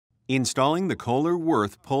Installing the KOHLER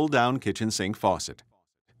Worth pull-down kitchen sink faucet.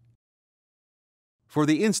 For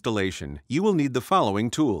the installation, you will need the following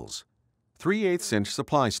tools: 3/8 inch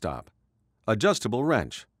supply stop, adjustable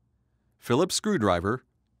wrench, Phillips screwdriver,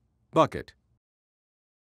 bucket.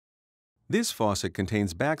 This faucet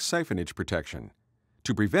contains back siphonage protection.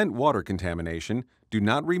 To prevent water contamination, do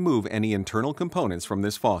not remove any internal components from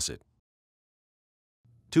this faucet.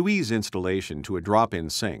 To ease installation to a drop-in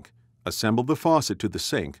sink, assemble the faucet to the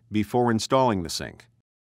sink before installing the sink.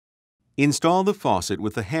 Install the faucet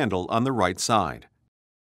with the handle on the right side.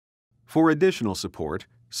 For additional support,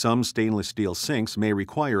 some stainless steel sinks may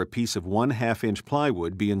require a piece of 1/2 inch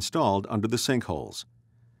plywood be installed under the sink holes.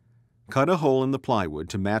 Cut a hole in the plywood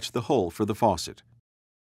to match the hole for the faucet.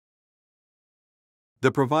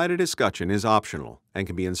 The provided escutcheon is optional and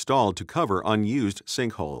can be installed to cover unused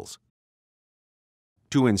sink holes.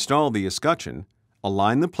 To install the escutcheon,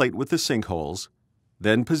 align the plate with the sink holes,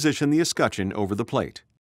 then position the escutcheon over the plate.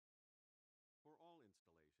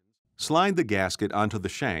 Slide the gasket onto the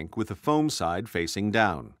shank with the foam side facing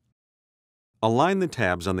down. Align the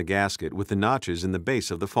tabs on the gasket with the notches in the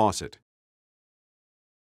base of the faucet.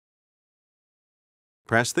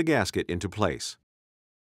 Press the gasket into place.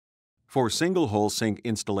 For single-hole sink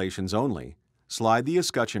installations only, slide the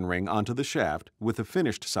escutcheon ring onto the shaft with the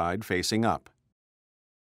finished side facing up.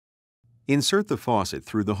 Insert the faucet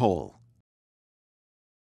through the hole.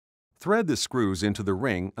 Thread the screws into the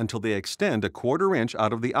ring until they extend 1/4 inch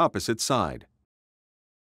out of the opposite side.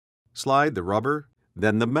 Slide the rubber,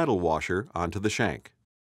 then the metal washer onto the shank.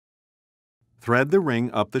 Thread the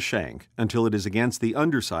ring up the shank until it is against the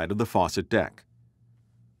underside of the faucet deck.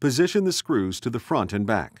 Position the screws to the front and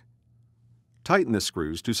back. Tighten the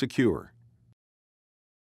screws to secure.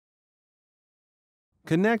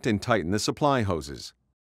 Connect and tighten the supply hoses.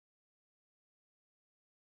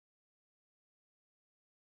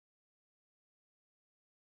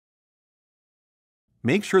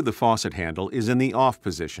 Make sure the faucet handle is in the off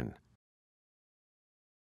position.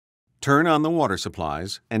 Turn on the water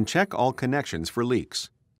supplies and check all connections for leaks.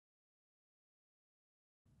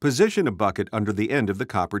 Position a bucket under the end of the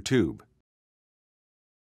copper tube.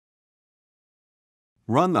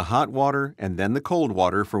 Run the hot water and then the cold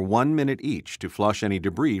water for 1 minute each to flush any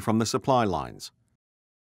debris from the supply lines.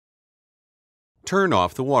 Turn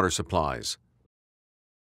off the water supplies.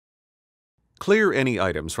 Clear any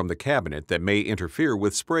items from the cabinet that may interfere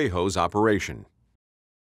with spray hose operation.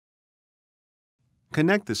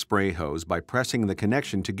 Connect the spray hose by pressing the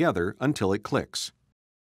connection together until it clicks.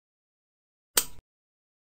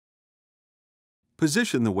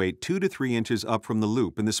 Position the weight 2 to 3 inches up from the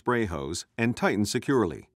loop in the spray hose and tighten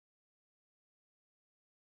securely.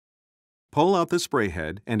 Pull out the spray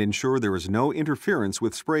head and ensure there is no interference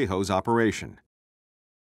with spray hose operation.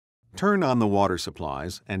 Turn on the water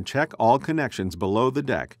supplies and check all connections below the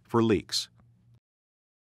deck for leaks.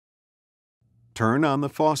 Turn on the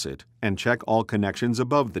faucet and check all connections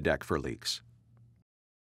above the deck for leaks.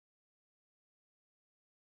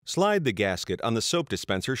 Slide the gasket on the soap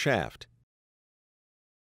dispenser shaft.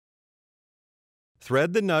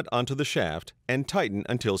 Thread the nut onto the shaft and tighten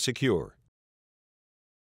until secure.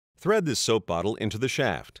 Thread the soap bottle into the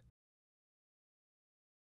shaft.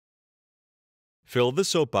 Fill the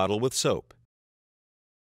soap bottle with soap.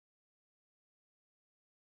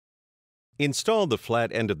 Install the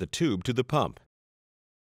flat end of the tube to the pump.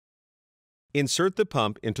 Insert the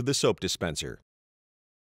pump into the soap dispenser.